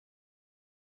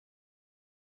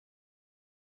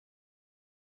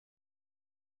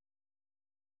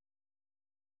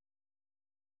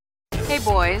Hey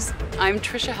boys, I'm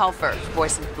Tricia Helfer,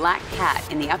 voice of Black Cat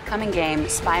in the upcoming game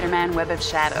Spider-Man Web of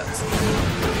Shadows.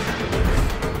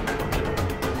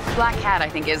 Black Cat, I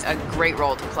think, is a great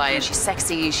role to play. She's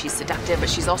sexy, she's seductive, but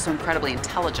she's also incredibly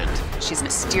intelligent. She's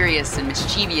mysterious and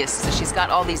mischievous, so she's got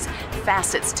all these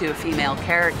facets to a female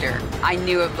character. I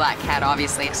knew of Black Cat,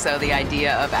 obviously, so the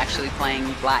idea of actually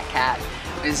playing Black Cat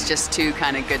was just too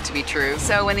kind of good to be true.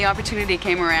 So when the opportunity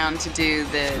came around to do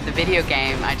the video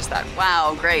game, I just thought,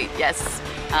 wow, great, yes.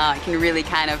 I can really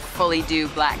kind of fully do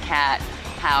Black Cat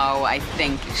how I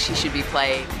think she should be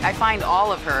played. I find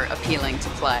all of her appealing to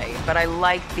play, but I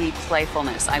like the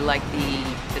playfulness. I like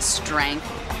the strength.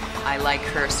 I like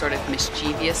her sort of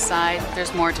mischievous side.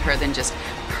 There's more to her than just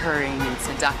purring and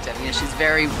seductive. You know, she's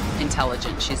very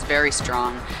intelligent. She's very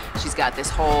strong. She's got this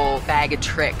whole bag of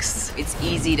tricks. It's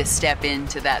easy to step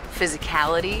into that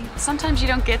physicality. Sometimes you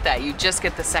don't get that. You just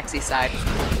get the sexy side.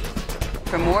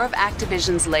 For more of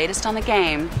Activision's latest on the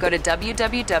game, go to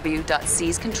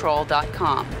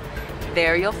www.seizcontrol.com.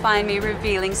 There you'll find me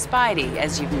revealing Spidey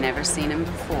as you've never seen him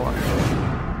before.